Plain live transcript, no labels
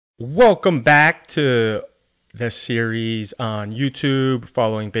Welcome back to the series on YouTube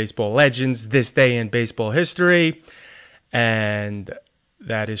following baseball legends, this day in baseball history. And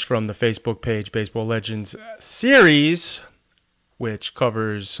that is from the Facebook page Baseball Legends series, which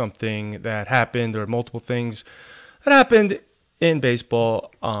covers something that happened or multiple things that happened in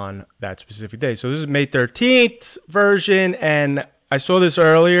baseball on that specific day. So this is May 13th version, and I saw this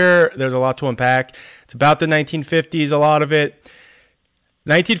earlier. There's a lot to unpack. It's about the 1950s, a lot of it.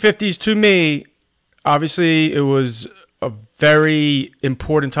 1950s to me, obviously it was a very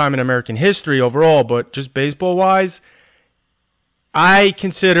important time in American history overall, but just baseball-wise, I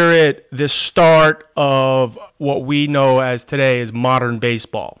consider it the start of what we know as today as modern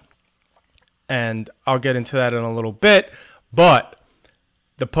baseball. And I'll get into that in a little bit, but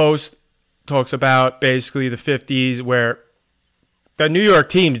the post talks about basically the 50s where the New York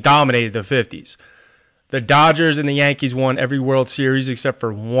teams dominated the 50s. The Dodgers and the Yankees won every World Series except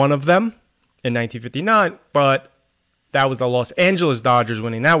for one of them in 1959, but that was the Los Angeles Dodgers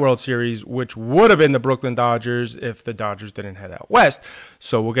winning that World Series, which would have been the Brooklyn Dodgers if the Dodgers didn't head out west.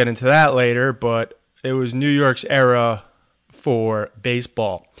 So we'll get into that later, but it was New York's era for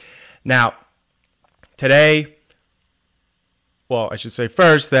baseball. Now, today, well, I should say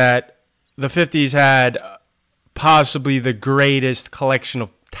first that the 50s had possibly the greatest collection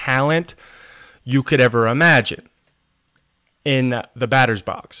of talent you could ever imagine in the batter's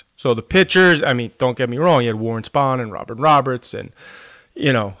box. So the pitchers, I mean, don't get me wrong, you had Warren Spahn and Robert Roberts and,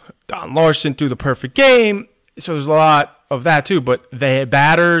 Don Larson threw the perfect game. So there's a lot of that too, but the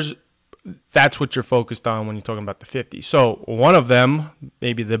batters, that's what you're focused on when you're talking about the 50s. So one of them,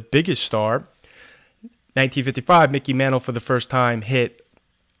 maybe the biggest star, 1955, Mickey Mantle for the first time hit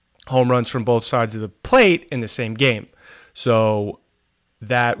home runs from both sides of the plate in the same game. So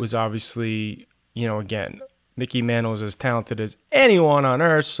that was obviously, again, Mickey Mantle is as talented as anyone on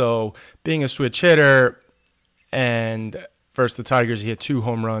earth. So being a switch hitter, and first the Tigers, he hit 2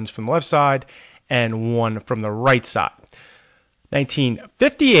 home runs from the left side and 1 from the right side.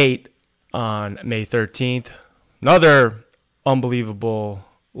 1958 on May 13th, another unbelievable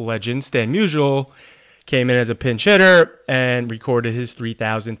legend, Stan Musial, came in as a pinch hitter and recorded his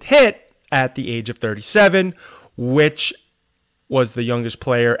 3,000th hit at the age of 37, which was the youngest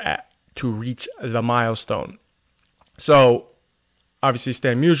player to reach the milestone. So, obviously,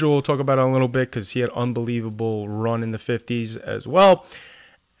 Stan Musial, we'll talk about it a little bit because he had an unbelievable run in the 50s as well.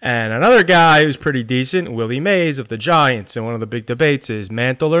 And another guy who's pretty decent, Willie Mays of the Giants. And one of the big debates is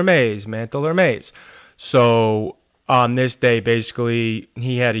Mantle or Mays, Mantle or Mays. So, on this day, basically,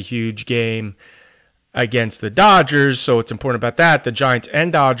 he had a huge game against the Dodgers. So, what's important about that, the Giants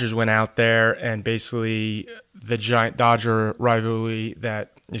and Dodgers went out there, and basically the Giant-Dodger rivalry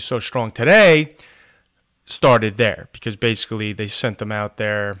that is so strong today started there, because basically they sent them out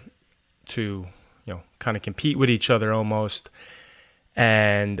there to, kind of compete with each other almost.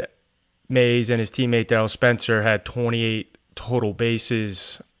 And Mays and his teammate Darrell Spencer had 28 total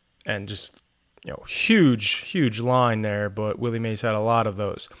bases and just, huge line there, but Willie Mays had a lot of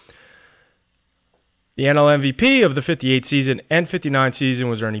those. The NL MVP of the 58 season and 59 season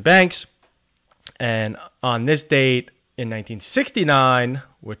was Ernie Banks. And on this date in 1969,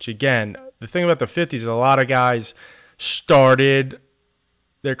 which again, the thing about the 50s is a lot of guys started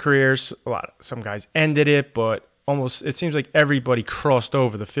their careers, some guys ended it, but almost it seems like everybody crossed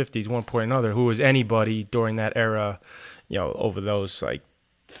over the 50s one point or another who was anybody during that era, over those like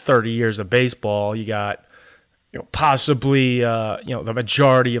 30 years of baseball. You got possibly the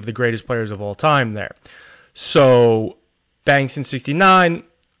majority of the greatest players of all time there. So Banks in 69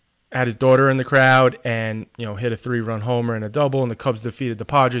 had his daughter in the crowd and, hit a 3-run homer and a double, and the Cubs defeated the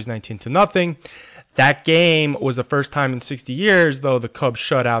Padres 19-0. That game was the first time in 60 years, though, the Cubs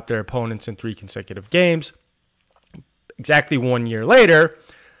shut out their opponents in 3 consecutive games. Exactly 1 year later,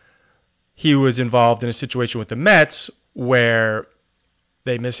 he was involved in a situation with the Mets where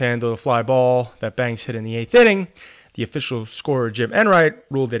they mishandled a fly ball that Banks hit in the 8th inning. The official scorer, Jim Enright,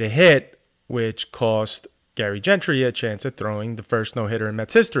 ruled it a hit, which cost Gary Gentry a chance at throwing the first no-hitter in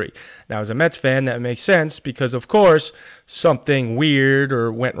Mets history. Now, as a Mets fan, that makes sense because, of course, something weird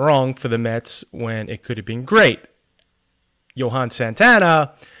or went wrong for the Mets when it could have been great. Johan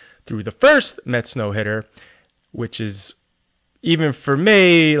Santana threw the first Mets no-hitter, which is, even for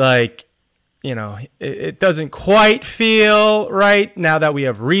me, like, it doesn't quite feel right now that we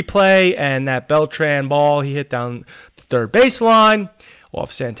have replay, and that Beltran ball he hit down the third baseline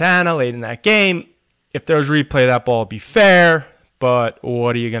off Santana late in that game. If there was replay, that ball would be fair, but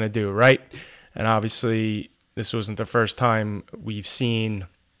what are you going to do, right? And obviously, this wasn't the first time we've seen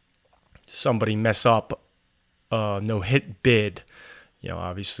somebody mess up a no-hit bid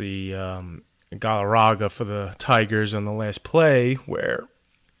Obviously Galarraga for the Tigers on the last play where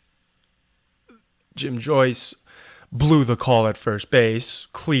Jim Joyce blew the call at first base,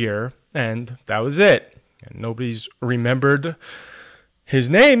 clear, and that was it. And nobody's remembered his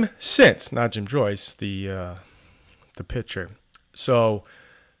name since. Not Jim Joyce, the pitcher. So,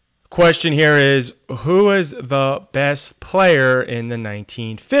 question here is, who is the best player in the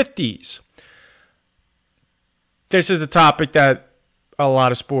 1950s? This is the topic that a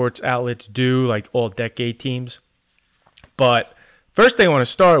lot of sports outlets do, like all decade teams. But first thing I want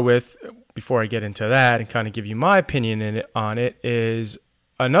to start with, before I get into that and kind of give you my opinion on it, is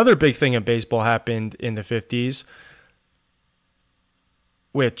another big thing in baseball happened in the 50s,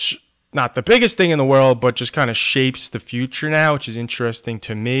 which, not the biggest thing in the world, but just kind of shapes the future now, which is interesting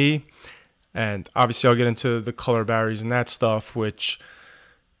to me. And obviously I'll get into the color barriers and that stuff, which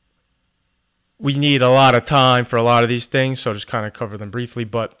we need a lot of time for a lot of these things, so I'll just kind of cover them briefly.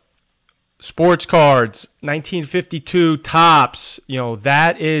 But sports cards, 1952 Topps,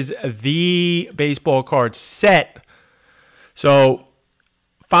 that is the baseball card set. So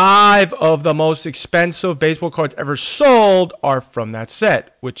 5 of the most expensive baseball cards ever sold are from that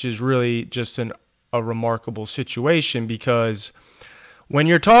set, which is really just a remarkable situation, because when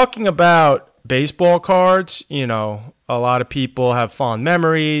you're talking about baseball cards, a lot of people have fond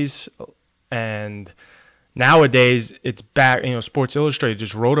memories, and nowadays it's back, Sports Illustrated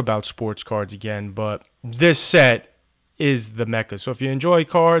just wrote about sports cards again, but this set is the mecca. So if you enjoy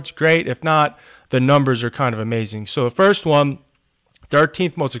cards, great. If not, the numbers are kind of amazing. So the first one,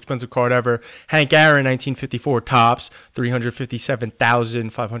 13th most expensive card ever, Hank Aaron, 1954 Topps,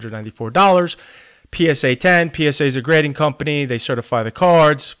 $357,594. PSA 10. PSA is a grading company. They certify the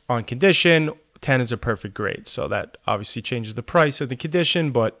cards on condition. 10 is a perfect grade. So that obviously changes the price of the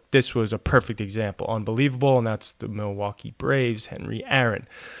condition, but this was a perfect example. Unbelievable, and that's the Milwaukee Braves, Henry Aaron.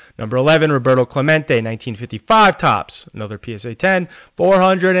 Number 11, Roberto Clemente, 1955 Topps. Another PSA 10,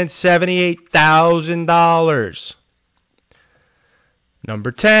 $478,000.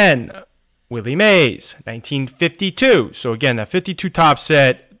 Number 10, Willie Mays, 1952. So again, that 52 Topps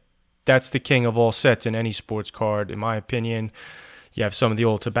set, that's the king of all sets in any sports card, in my opinion. You have some of the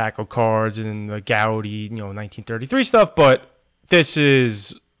old tobacco cards and the Gowdy, 1933 stuff, but this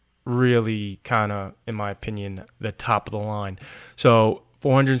is really kind of, in my opinion, the top of the line. So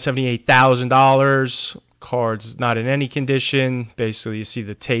 $478,000, cards not in any condition. Basically, you see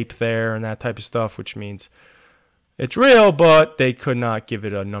the tape there and that type of stuff, which means it's real, but they could not give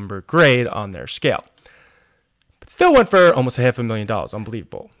it a number grade on their scale. But still went for almost $500,000.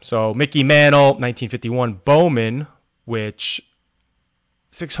 Unbelievable. So Mickey Mantle, 1951 Bowman, which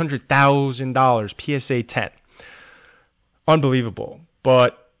 $600,000, PSA 10. Unbelievable.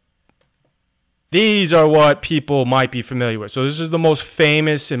 But these are what people might be familiar with. So this is the most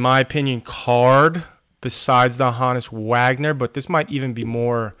famous, in my opinion, card besides the Honus Wagner, but this might even be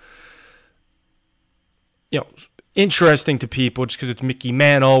more, interesting to people just because it's Mickey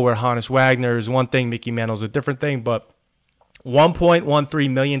Mantle, where Honus Wagner is one thing, Mickey Mantle is a different thing. But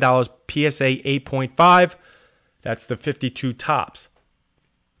 $1.13 million, PSA 8.5. That's the 52 Topps.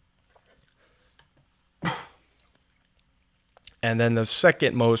 And then the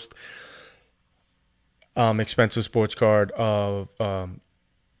second most expensive sports card of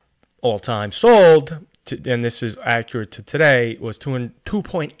all time sold, and this is accurate to today, was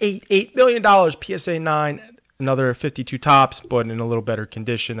 $2.88 million, PSA 9, another 52 Topps, but in a little better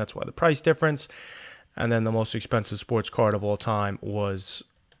condition. That's why the price difference. And then the most expensive sports card of all time was,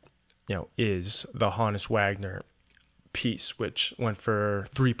 is the Honus Wagner piece, which went for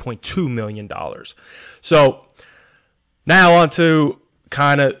 $3.2 million. So now on to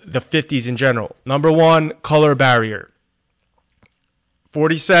kind of the 50s in general. Number 1, color barrier.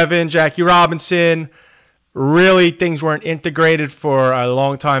 47, Jackie Robinson. Really, things weren't integrated for a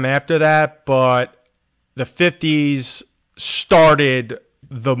long time after that, but the 50s started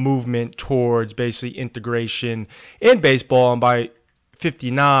the movement towards basically integration in baseball, and by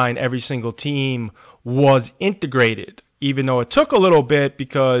 59, every single team was integrated, even though it took a little bit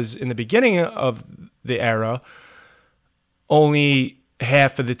because in the beginning of the era, only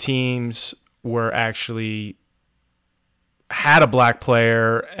half of the teams were actually had a black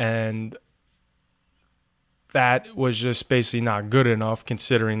player, and that was just basically not good enough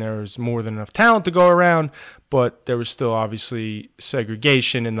considering there was more than enough talent to go around, but there was still obviously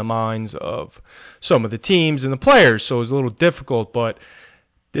segregation in the minds of some of the teams and the players, so it was a little difficult. But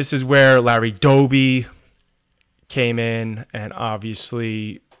this is where Larry Doby came in, and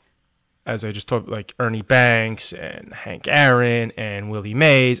obviously, as I just talked, like Ernie Banks and Hank Aaron and Willie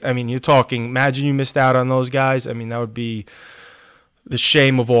Mays. I mean, you're talking, imagine you missed out on those guys. I mean, that would be the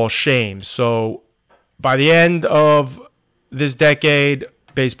shame of all shames. So by the end of this decade,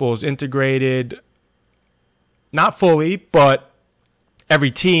 baseball is integrated, not fully, but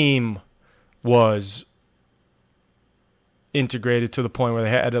every team was integrated to the point where they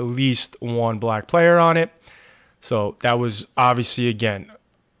had at least one black player on it. So that was obviously, again,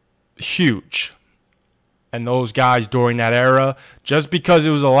 huge. And those guys during that era, just because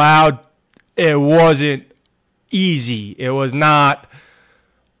it was allowed, it wasn't easy. It was not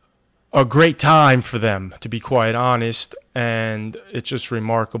a great time for them, to be quite honest. And it's just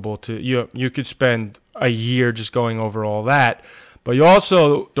remarkable you could spend a year just going over all that. But you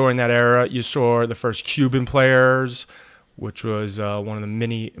also, during that era, you saw the first Cuban players, which was one of the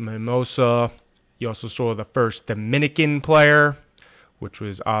mini Mimosa. You also saw the first Dominican player, which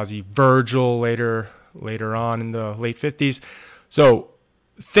was Ozzie Virgil later on in the late 50s. So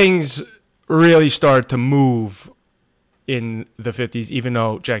things really started to move in the 50s, even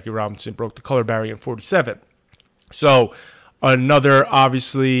though Jackie Robinson broke the color barrier in 47. So another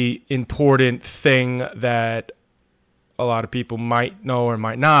obviously important thing that a lot of people might know or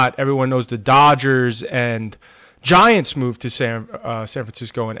might not, everyone knows the Dodgers and Giants moved to San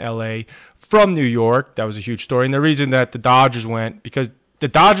Francisco and LA from New York. That was a huge story. And the reason that the Dodgers went, because the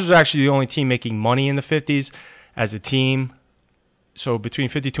Dodgers were actually the only team making money in the 50s as a team. So between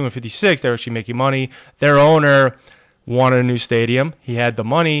 52 and 56, they were actually making money. Their owner wanted a new stadium. He had the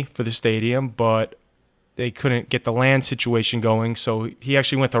money for the stadium, but they couldn't get the land situation going. So he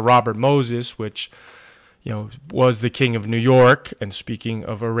actually went to Robert Moses, which, was the king of New York. And speaking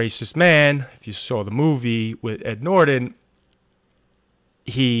of a racist man, if you saw the movie with Ed Norton,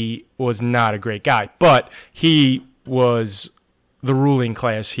 he was not a great guy. But he was the ruling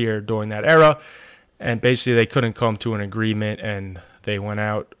class here during that era. And basically they couldn't come to an agreement, and they went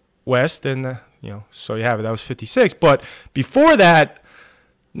out west. And, so you have it. That was 56. But before that,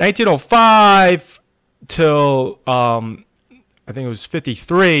 1905 till I think it was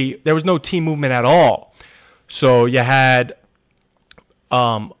 53, there was no team movement at all. So you had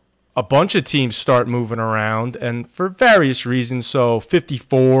a bunch of teams start moving around, and for various reasons. So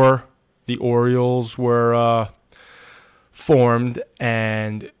 54, the Orioles were formed,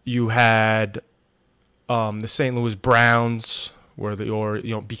 and you had the St. Louis Browns were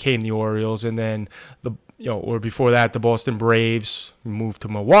became the Orioles, and then or before that, the Boston Braves moved to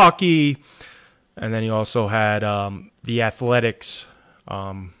Milwaukee, and then you also had the Athletics.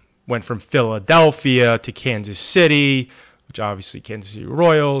 Went from Philadelphia to Kansas City, which obviously Kansas City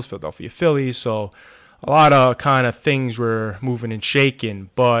Royals, Philadelphia Phillies. So a lot of kind of things were moving and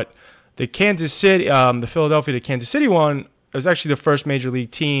shaking. But the Philadelphia to Kansas City one was actually the first major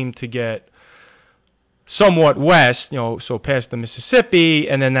league team to get somewhat west, so past the Mississippi,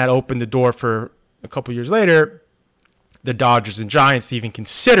 and then that opened the door for a couple years later, the Dodgers and Giants to even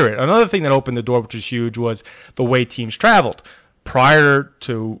consider it. Another thing that opened the door, which was huge, was the way teams traveled. Prior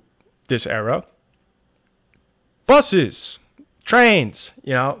to this era, buses, trains,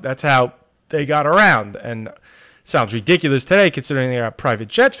 that's how they got around. And it sounds ridiculous today considering they got private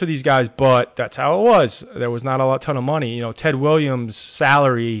jets for these guys, but that's how it was. There was not a ton of money. Ted Williams'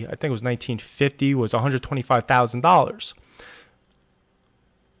 salary, I think it was 1950, was $125,000.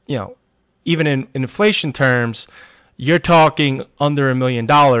 Even in inflation terms, you're talking under $1 million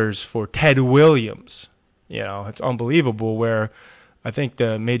for Ted Williams. It's unbelievable, where I think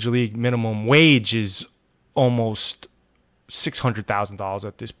the major league minimum wage is almost $600,000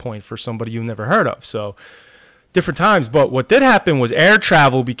 at this point for somebody you've never heard of. So different times. But what did happen was air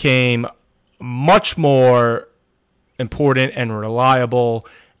travel became much more important and reliable,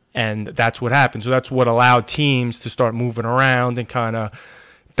 and that's what happened. So that's what allowed teams to start moving around and kind of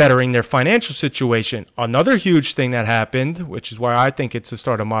bettering their financial situation. Another huge thing that happened, which is why I think it's the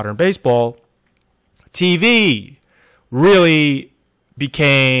start of modern baseball, TV really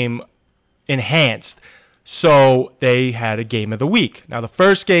became enhanced. So they had a game of the week. Now, the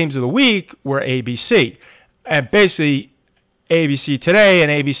first games of the week were ABC. And basically, ABC today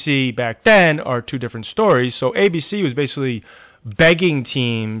and ABC back then are two different stories. So ABC was basically begging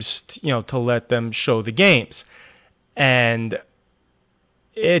teams, to let them show the games. And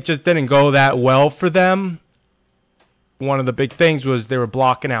it just didn't go that well for them. One of the big things was they were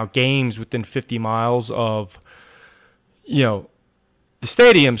blocking out games within 50 miles of, the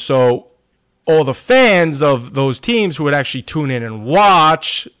stadium. So all the fans of those teams who would actually tune in and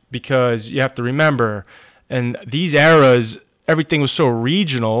watch, because you have to remember, in these eras, everything was so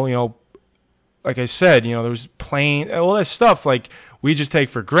regional, like I said, there was all that stuff like we just take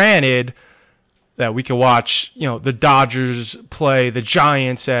for granted, that we could watch, the Dodgers play the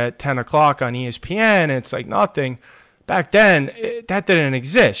Giants at 10 o'clock on ESPN, and it's like nothing. back then, that didn't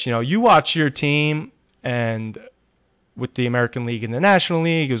exist. You know, you watch your team, and with the American League and the National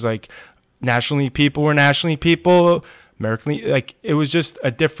League, it was like National League people were National League people. American League, like, it was just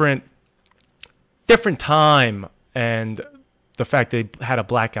a different time. And the fact they had to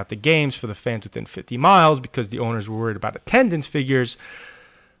black out the games for the fans within 50 miles because the owners were worried about attendance figures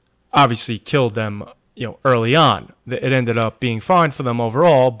obviously killed them, you know, early on. It ended up being fine for them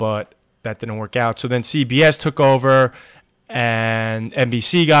overall, but that didn't work out. So then CBS took over and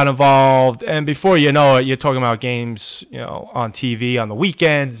NBC got involved. And before you know it, you're talking about games, you know, on TV on the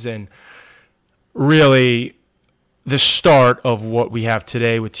weekends, and really the start of what we have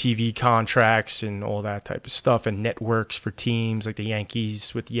today with TV contracts and all that type of stuff, and networks for teams like the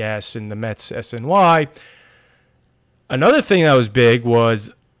Yankees with Yes and the Mets SNY. Another thing that was big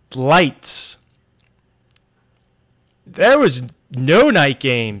was lights. There was no night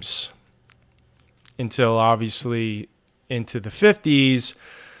games until obviously into the 50s,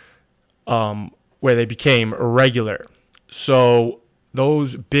 where they became regular. So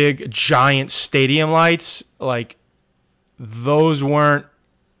those big giant stadium lights, like, those weren't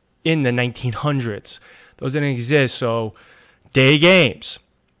in the 1900s. Those didn't exist. So day games.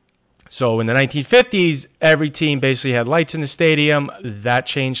 So in the 1950s, every team basically had lights in the stadium. That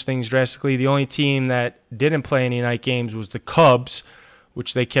changed things drastically. The only team that didn't play any night games was the Cubs,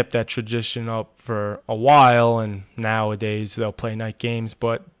 which they kept that tradition up for a while. And nowadays they'll play night games,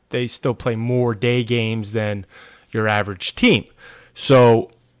 but they still play more day games than your average team.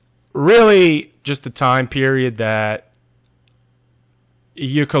 So really just a time period that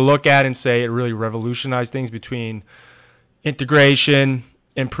you could look at and say it really revolutionized things between integration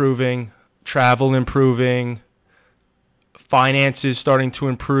improving, travel improving, finances starting to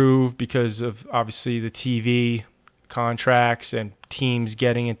improve because of obviously the TV contracts and teams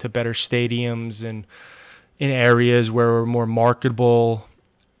getting into better stadiums and in areas where we're more marketable.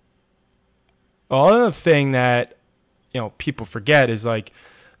 Another thing that, you know, people forget is like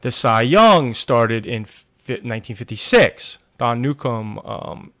the Cy Young started in 1956. Don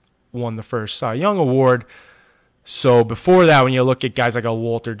Newcomb won the first Cy Young Award. So before that, when you look at guys like a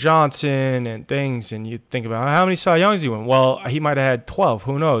Walter Johnson and things, and you think about how many Cy Youngs he won, well, he might have had 12,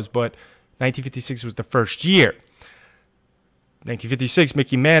 who knows? But 1956 was the first year. 1956,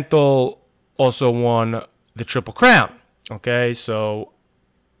 Mickey Mantle also won the Triple Crown. Okay, so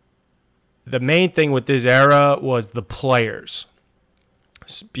the main thing with this era was the players,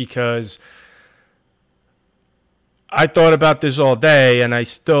 because I thought about this all day, and I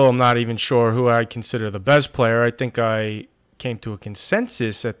still am not even sure who I consider the best player. I think I came to a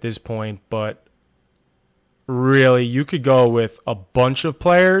consensus at this point, but really, you could go with a bunch of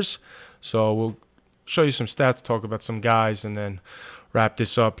players. So we'll show you some stats, talk about some guys, and then wrap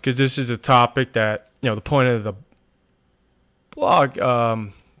this up, because this is a topic that, you know, the point of the blog,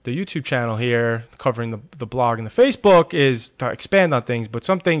 the YouTube channel here, covering the blog and the Facebook, is to expand on things, but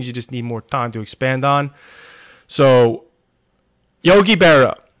some things you just need more time to expand on. So, Yogi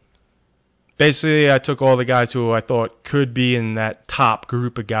Berra. Basically, I took all the guys who I thought could be in that top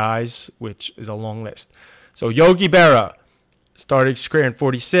group of guys, which is a long list. So, Yogi Berra started his career in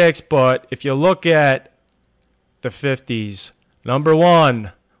 46, but if you look at the 50s, number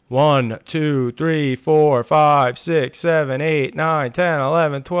 1, 2, 3, 4, 5, 6, 7, 8, 9, 10,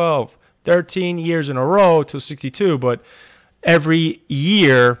 11, 12, 13 years in a row till 62, but every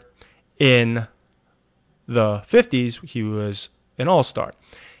year in the 50s, he was an all-star.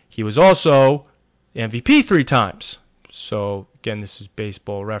 He was also MVP 3 times. So, again, this is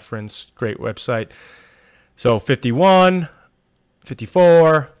Baseball Reference. Great website. So, 51,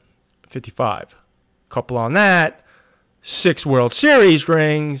 54, 55. Couple on that. 6 World Series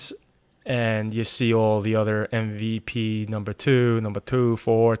rings. And you see all the other MVP, number 2,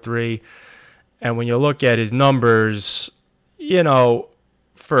 4, 3. And when you look at his numbers, you know,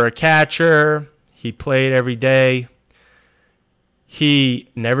 for a catcher, he played every day. He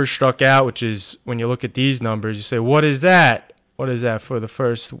never struck out, which is, when you look at these numbers, you say, what is that? What is that for the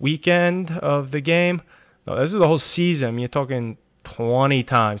first weekend of the game? No, this is the whole season. I mean, you're talking 20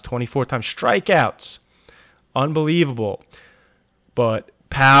 times, 24 times strikeouts. Unbelievable. But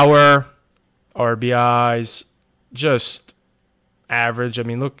power, RBIs, just average. I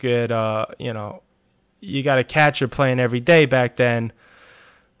mean, look at, you know, you got a catcher playing every day back then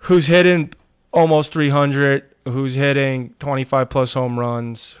who's hitting almost 300, who's hitting 25 plus home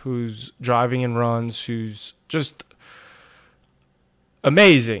runs, who's driving in runs, who's just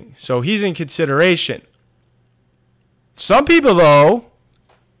amazing. So he's in consideration. Some people, though,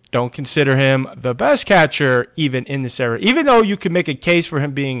 don't consider him the best catcher even in this era, even though you could make a case for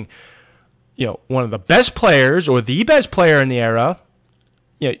him being one of the best players or the best player in the era.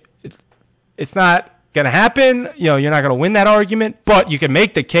 It's not going to happen. You're not going to win that argument, but you can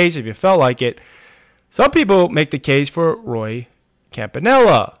make the case if you felt like it. Some people make the case for Roy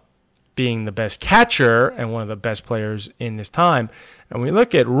Campanella being the best catcher and one of the best players in this time. And we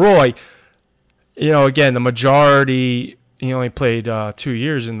look at Roy, again, the majority, he only played 2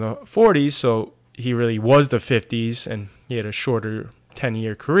 years in the 40s, so he really was the 50s, and he had a shorter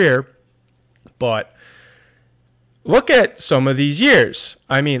 10-year career. But look at some of these years.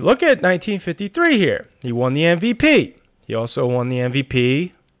 I mean, look at 1953 here. He won the MVP. He also won the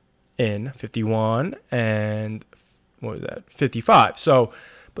MVP in 51 and, 55. So,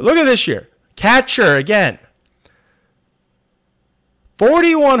 but look at this year. Catcher again.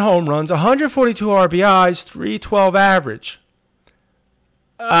 41 home runs, 142 RBIs, 312 average.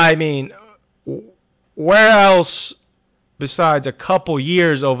 I mean, where else besides a couple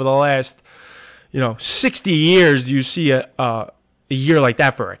years over the last 60 years do you see a year like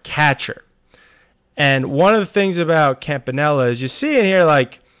that for a catcher? And one of the things about Campanella is you see in here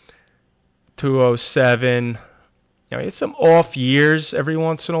like 207. It's some off years every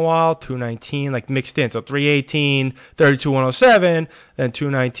once in a while, 219, like mixed in. So 318, 32, 107, then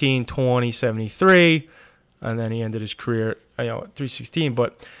 219, 20, 73. And then he ended his career, at 316.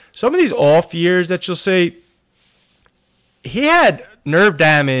 But some of these off years that you'll see, he had nerve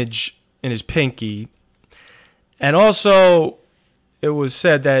damage in his pinky. And also, it was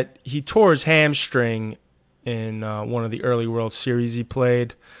said that he tore his hamstring in one of the early World Series he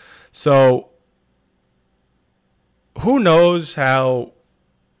played. So, who knows how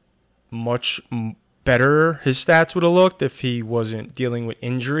much better his stats would have looked if he wasn't dealing with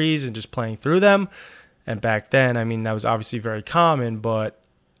injuries and just playing through them. And back then, I mean, that was obviously very common, but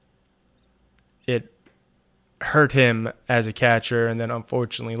it hurt him as a catcher. And then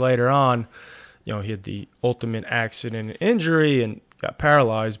unfortunately later on, he had the ultimate accident and injury and got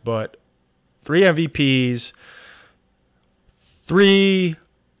paralyzed. But 3 MVPs, 3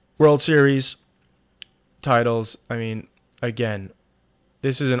 World Series titles. I mean, again,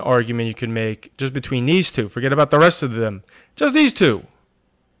 this is an argument you can make just between these two. Forget about the rest of them. Just these two.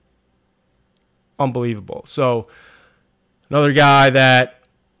 Unbelievable. So, another guy that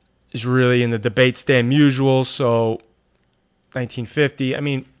is really in the debate stand usual. So, 1950. I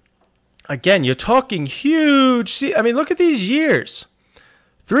mean, again, you're talking huge. See, I mean, look at these years.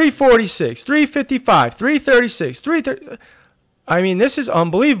 346, 355, 336, 330. I mean, this is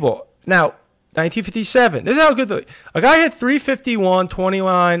unbelievable. Now, 1957. This is how good a guy had 351,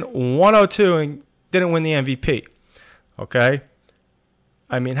 29, 102, and didn't win the MVP. Okay?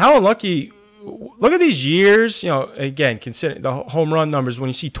 I mean, how unlucky. Look at these years. Again, consider the home run numbers. When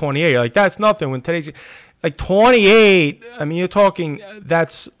you see 28, you're like, that's nothing. When today's like 28, I mean, you're talking,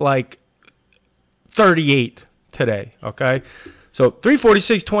 that's like 38 today. Okay? So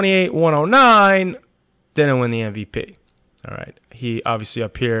 346, 28, 109, didn't win the MVP. All right. He obviously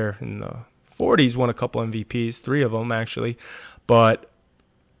up here in the 40s won a couple MVPs, 3 of them actually, but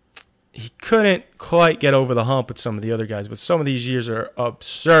he couldn't quite get over the hump with some of the other guys. But some of these years are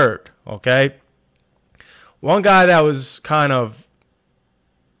absurd, okay? One guy that was kind of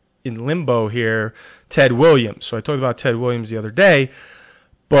in limbo here, Ted Williams. So I talked about Ted Williams the other day,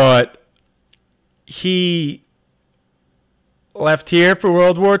 but he left here for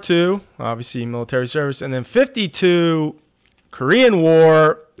World War II, obviously military service, and then 52, Korean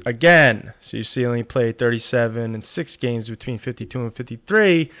War, again. So you see, he only played 37 and 6 games between 52 and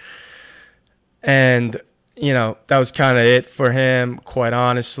 53. And, that was kind of it for him, quite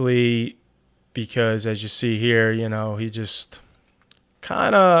honestly, because as you see here, he just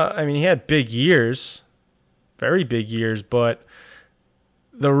kind of, I mean, he had big years, very big years, but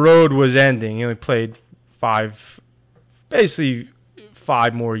the road was ending. He only played 5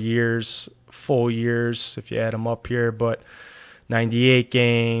 more years, full years, if you add them up here, but 98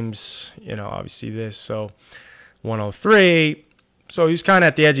 games, obviously this, so 103. So he's kind of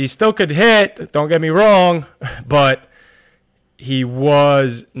at the edge. He still could hit, don't get me wrong, but he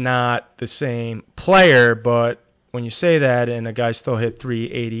was not the same player. But when you say that and a guy still hit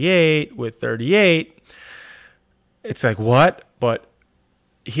 388 with 38, it's like, what? But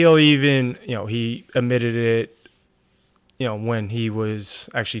he'll even, he admitted it, when he was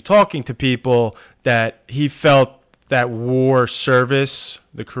actually talking to people, that he felt that war service,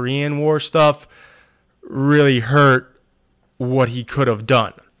 the Korean War stuff, really hurt what he could have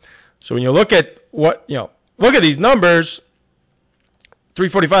done. So when you look at look at these numbers,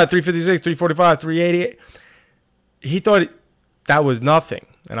 345, 356, 345, 388, he thought that was nothing.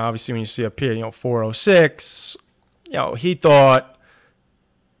 And obviously when you see up here, 406, he thought,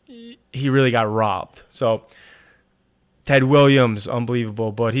 he really got robbed. So Ted Williams,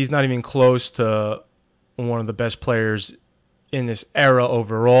 unbelievable, but he's not even close to one of the best players in this era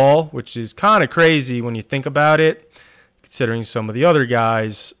overall, which is kind of crazy when you think about it, considering some of the other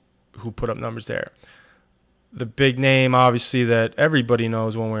guys who put up numbers there. The big name, obviously, that everybody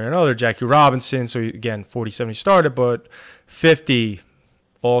knows one way or another, Jackie Robinson. So, again, 47 he started, but 50,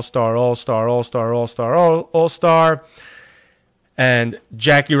 all-star, all-star, all-star, all-star, all-star. And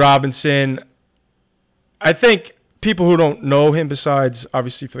Jackie Robinson, I think people who don't know him, besides,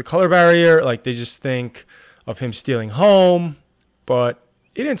 obviously, for the color barrier, like, they just think of him stealing home. But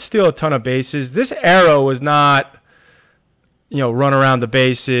he didn't steal a ton of bases. This era was not, run around the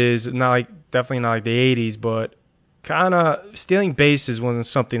bases, definitely not like the 80s, but kind of stealing bases wasn't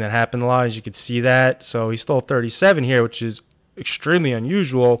something that happened a lot, as you could see that. So he stole 37 here, which is extremely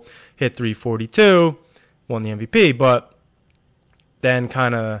unusual. Hit 342, won the MVP, but then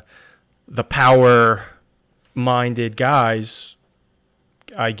kind of the power-minded guys,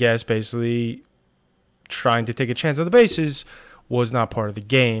 I guess, basically trying to take a chance on the bases was not part of the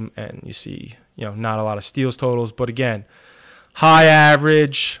game. And you see, not a lot of steals totals, but again, high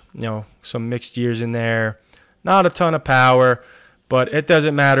average, some mixed years in there. Not a ton of power, but it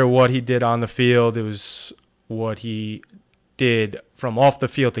doesn't matter what he did on the field. It was what he did from off the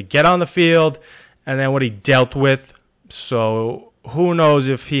field to get on the field, and then what he dealt with. So who knows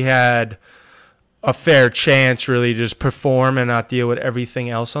if he had a fair chance really just perform and not deal with everything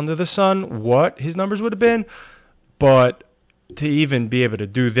else under the sun, what his numbers would have been. But to even be able to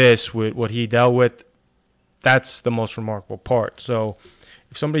do this with what he dealt with, that's the most remarkable part. So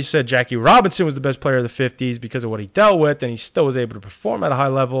if somebody said Jackie Robinson was the best player of the 50s because of what he dealt with and he still was able to perform at a high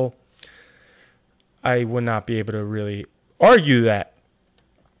level, I would not be able to really argue that.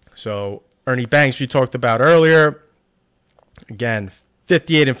 So Ernie Banks, we talked about earlier. Again,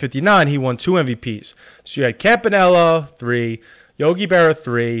 58 and 59, he won 2 MVPs. So you had Campanella, 3, Yogi Berra,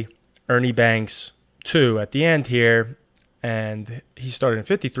 3, Ernie Banks, 2 at the end here. And he started in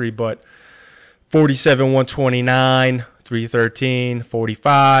 53, but 47, 129, 313,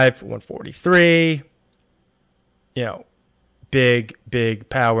 45, 143. Big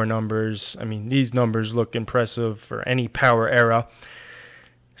power numbers. I mean, these numbers look impressive for any power era.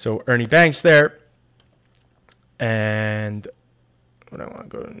 So Ernie Banks there. And what I want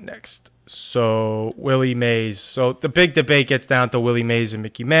to go to next. So Willie Mays. So the big debate gets down to Willie Mays and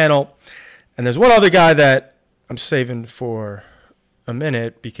Mickey Mantle. And there's one other guy that I'm saving for a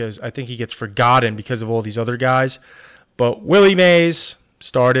minute because I think he gets forgotten because of all these other guys. But Willie Mays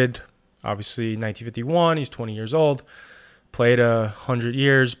started, obviously, 1951. He's 20 years old. Played 100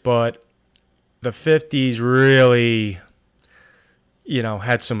 years, but the 50s really,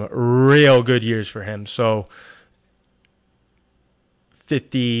 had some real good years for him. So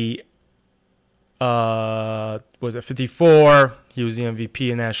 54, he was the MVP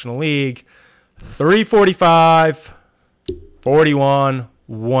in National League. 345, 41,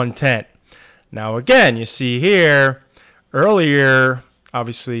 110. Now, again, you see here, earlier,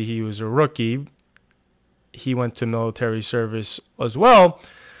 obviously, he was a rookie. He went to military service as well.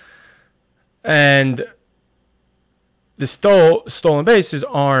 And the stolen bases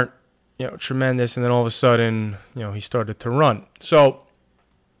aren't, tremendous. And then all of a sudden, he started to run. So,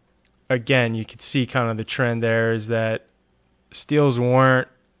 again, you could see kind of the trend there is that steals weren't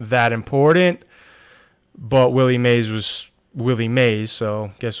that important. But Willie Mays was Willie Mays.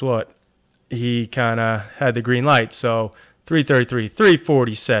 So, guess what? He kind of had the green light. So 333,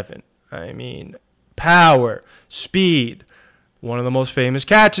 347. I mean, power, speed. One of the most famous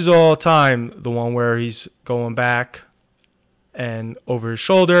catches of all time. The one where he's going back and over his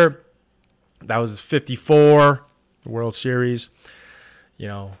shoulder. That was 54, the World Series.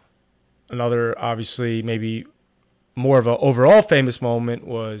 Another, obviously, maybe more of an overall famous moment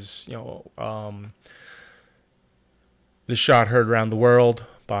was, the shot heard around the world.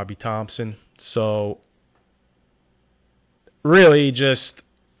 Bobby Thompson. So really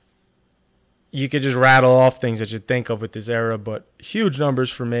you could just rattle off things that you think of with this era, but huge numbers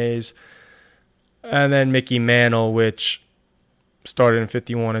for Mays. And then Mickey Mantle, which started in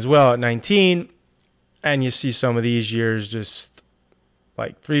 51 as well at 19. And you see some of these years just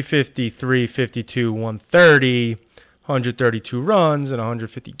like 350, 352, 130, 132 runs in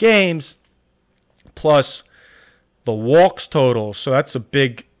 150 games, plus the walks total. So that's a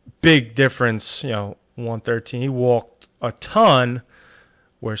big difference. 113. He walked a ton,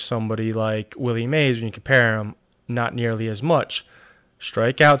 where somebody like Willie Mays, when you compare him, not nearly as much.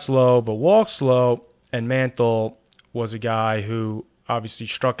 Strikeouts low, but walks low. And Mantle was a guy who obviously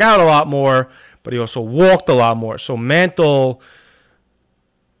struck out a lot more, but he also walked a lot more. So Mantle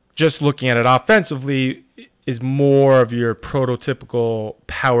just looking at it offensively, is more of your prototypical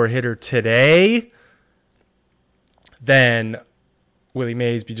power hitter today than Willie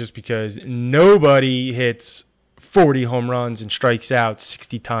Mays, just because nobody hits 40 home runs and strikes out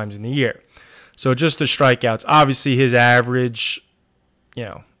 60 times in a year. So just the strikeouts. Obviously, his average,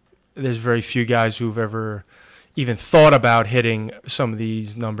 there's very few guys who've ever even thought about hitting some of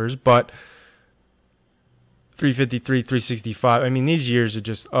these numbers, but 353, 365. I mean, these years are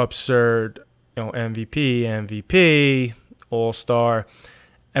just absurd. MVP, All-Star.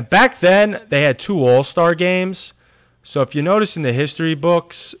 And back then, they had 2 All-Star games. So if you notice in the history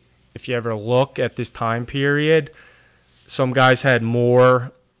books, if you ever look at this time period, some guys had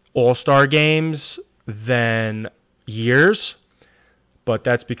more All-Star games than years. But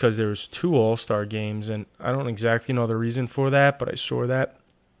that's because there was 2 All-Star games, and I don't exactly know the reason for that, but I saw that.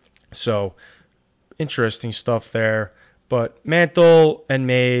 So, interesting stuff there. But Mantle and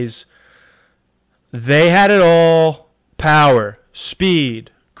Mays, they had it all. Power,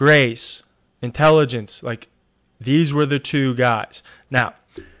 speed, grace, intelligence. Like, these were the 2 guys. Now,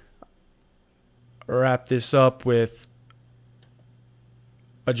 wrap this up with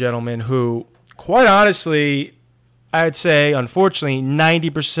a gentleman who, quite honestly, I'd say, unfortunately,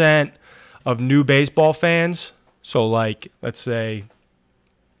 90% of new baseball fans, so like, let's say,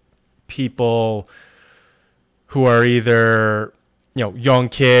 people who are either, young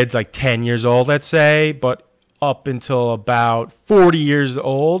kids, like 10 years old, let's say, but up until about 40 years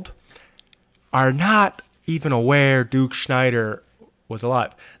old, are not even aware Duke Snider was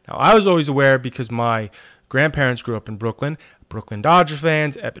alive. Now, I was always aware because my grandparents grew up in Brooklyn Dodger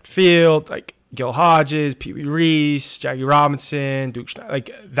fans, Ebbett Field, like Gil Hodges, Pee Wee Reese, Jackie Robinson, Duke Snider.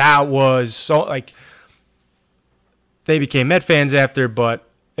 Like, that was so, like, they became Met fans after, but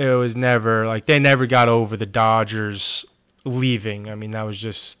it was never, like, they never got over the Dodgers leaving. I mean, that was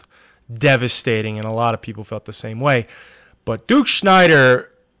just devastating, and a lot of people felt the same way. But Duke Snider,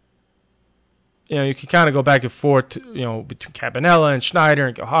 you can kind of go back and forth, between Cabanella and Snyder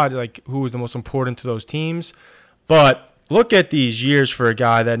and Gil Hodges, like, who was the most important to those teams. But look at these years for a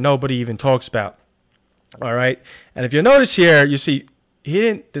guy that nobody even talks about. All right? And if you notice here, you see he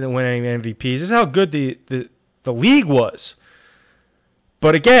didn't win any MVPs. This is how good the league was.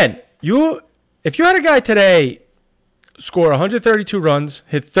 But again, if you had a guy today score 132 runs,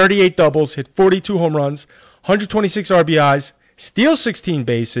 hit 38 doubles, hit 42 home runs, 126 RBIs, steal 16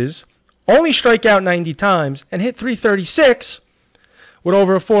 bases, only strike out 90 times, and hit 336 with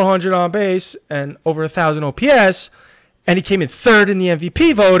over a 400 on base and over 1,000 OPS, and he came in 3rd in the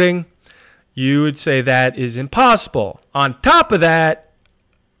MVP voting, you would say that is impossible. On top of that,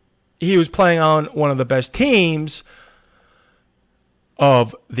 he was playing on one of the best teams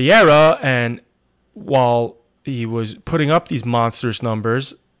of the era, and while he was putting up these monstrous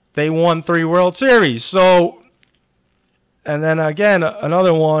numbers, they won 3 World Series. So, and then again,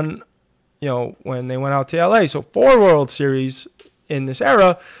 another one, when they went out to LA. So 4 World Series in this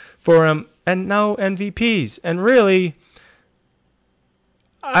era for him, and no MVPs. And really,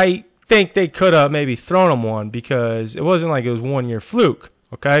 I think they could have maybe thrown him one, because it wasn't like it was 1-year fluke,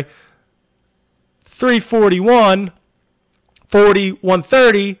 okay? 341, 40,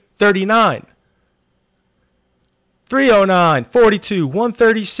 130, 39. 309, 42,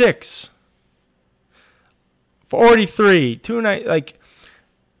 136, 43, 29. Like,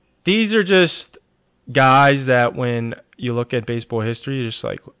 these are just guys that when you look at baseball history, you're just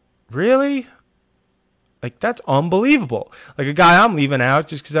like, really? Like, that's unbelievable. Like, a guy I'm leaving out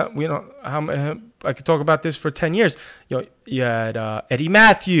just because, I could talk about this for 10 years. You had Eddie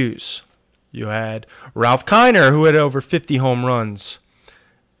Matthews. You had Ralph Kiner, who had over 50 home runs,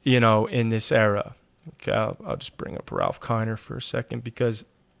 in this era. Okay, I'll just bring up Ralph Kiner for a second, because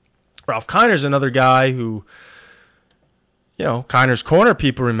Ralph Kiner's another guy who, Kiner's Corner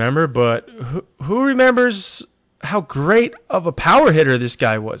people remember, but who remembers how great of a power hitter this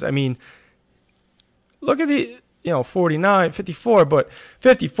guy was? I mean, look at the, 49, 54, but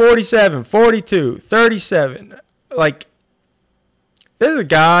 50, 47, 42, 37. Like, there's a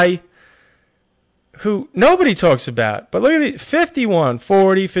guy who nobody talks about. But look at the 51,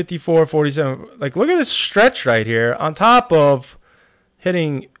 40, 54, 47. Like, look at this stretch right here on top of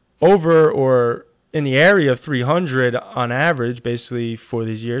hitting over or in the area of 300 on average, basically, for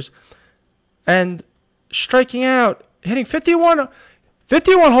these years. And striking out, hitting 51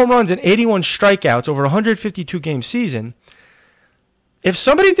 home runs and 81 strikeouts over a 152-game season. If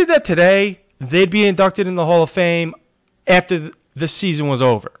somebody did that today, they'd be inducted in the Hall of Fame after the season was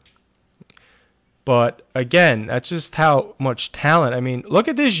over. But again, that's just how much talent. I mean, look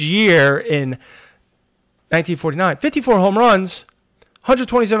at this year in 1949. 54 home runs,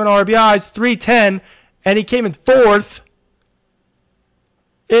 127 RBIs, 310, and he came in fourth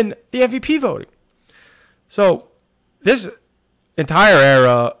in the MVP voting. So this entire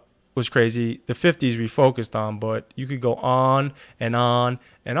era was crazy. The 50s we focused on, but you could go on and on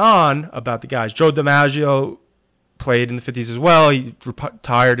and on about the guys. Joe DiMaggio played in the 50s as well. He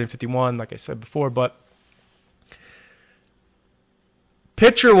retired in 51, like I said before. But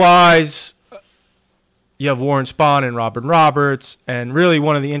pitcher-wise, you have Warren Spahn and Robin Roberts. And really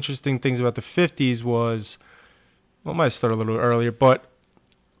one of the interesting things about the 50s was, well, I might start a little earlier, but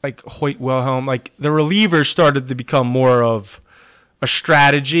like Hoyt Wilhelm, like the relievers started to become more of a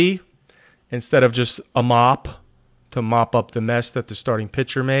strategy instead of just a mop to mop up the mess that the starting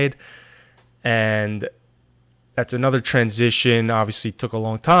pitcher made. And that's another transition. Obviously took a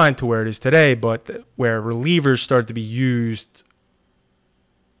long time to where it is today, but where relievers started to be used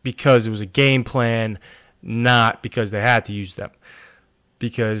because it was a game plan, not because they had to use them.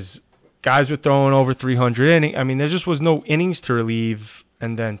 Because guys were throwing over 300 innings. I mean, there just was no innings to relieve,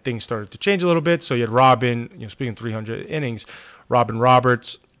 and then things started to change a little bit. So you had Robin, speaking of 300 innings, Robin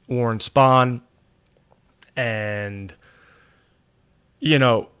Roberts, Warren Spahn, and,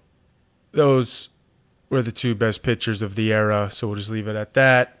 those were the two best pitchers of the era. So we'll just leave it at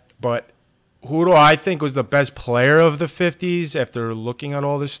that. But who do I think was the best player of the 50s after looking at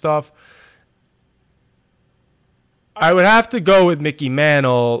all this stuff? I would have to go with Mickey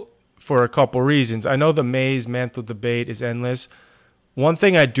Mantle for a couple reasons. I know the Mays-Mantle debate is endless. One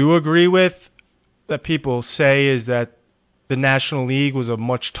thing I do agree with that people say is that the National League was a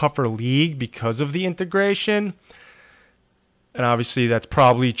much tougher league because of the integration. And obviously that's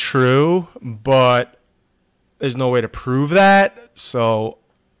probably true, but there's no way to prove that. So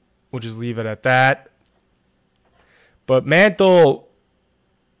we'll just leave it at that. But Mantle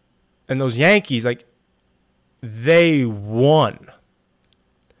and those Yankees, like, they won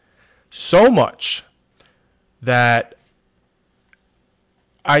so much that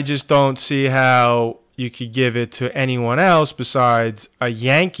I just don't see how you could give it to anyone else besides a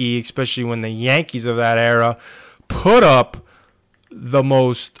Yankee, especially when the Yankees of that era put up the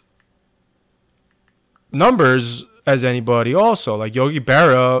most numbers as anybody also. Like Yogi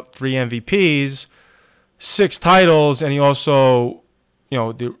Berra, 3 MVPs, 6 titles, and he also,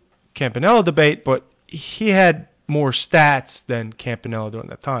 the Campanella debate, but he had more stats than Campanella during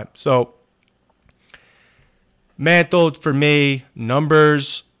that time. So Mantle, for me,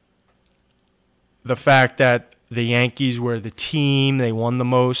 numbers, the fact that the Yankees were the team, they won the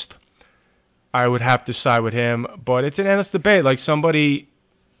most, I would have to side with him. But it's an endless debate. Like somebody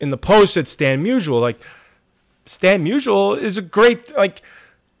in the post said Stan Musial. Like, Stan Musial is a great, like,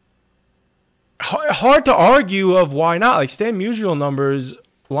 hard to argue of why not. Like, Stan Musial numbers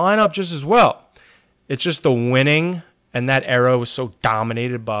line up just as well. It's just the winning, and that era was so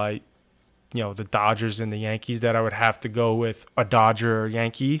dominated by, the Dodgers and the Yankees that I would have to go with a Dodger or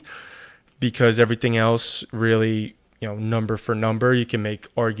Yankee, because everything else really, number for number, you can make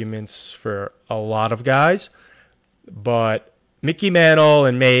arguments for a lot of guys. But Mickey Mantle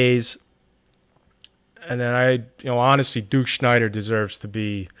and Mays, and then honestly, Duke Schneider deserves to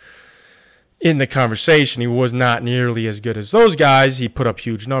be in the conversation. He was not nearly as good as those guys. He put up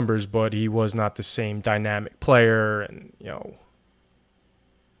huge numbers, but he was not the same dynamic player and,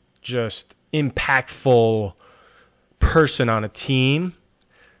 just impactful person on a team.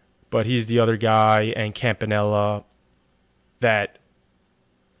 But he's the other guy, and Campanella, that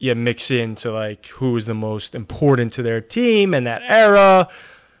you mix into like who was the most important to their team in that era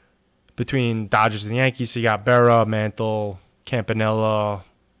between Dodgers and Yankees. So you got Berra, Mantle, Campanella,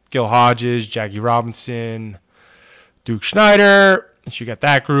 Gil Hodges, Jackie Robinson, Duke Schneider. So you got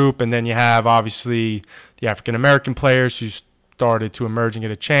that group, and then you have obviously the African American players who started to emerge and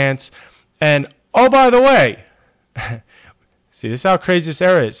get a chance. And oh, by the way, see, this is how crazy this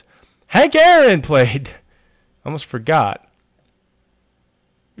era is. Hank Aaron played. Almost forgot.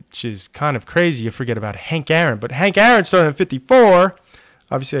 Which is kind of crazy. You forget about Hank Aaron. But Hank Aaron started in 54.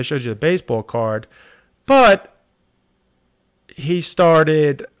 Obviously, I showed you the baseball card. But he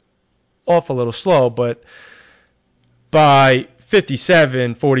started off a little slow. But by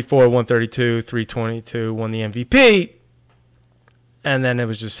 57, 44, 132, 322, won the MVP. And then it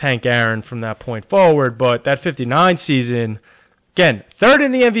was just Hank Aaron from that point forward. But that 59 season, again, third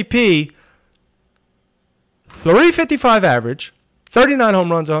in the MVP, 355 average, 39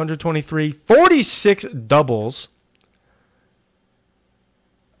 home runs, 123, 46 doubles,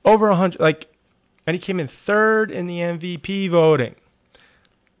 over 100, and he came in third in the MVP voting.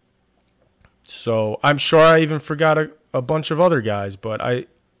 So I'm sure I even forgot a bunch of other guys, but I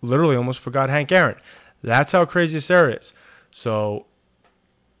literally almost forgot Hank Aaron. That's how crazy this era is. So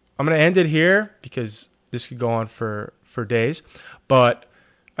I'm going to end it here because this could go on for days. But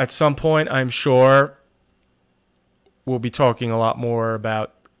at some point, I'm sure we'll be talking a lot more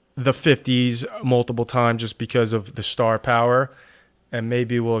about the 50s multiple times just because of the star power. And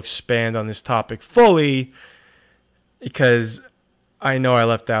maybe we'll expand on this topic fully because I know I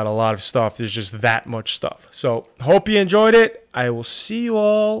left out a lot of stuff. There's just that much stuff. So hope you enjoyed it. I will see you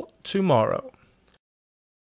all tomorrow.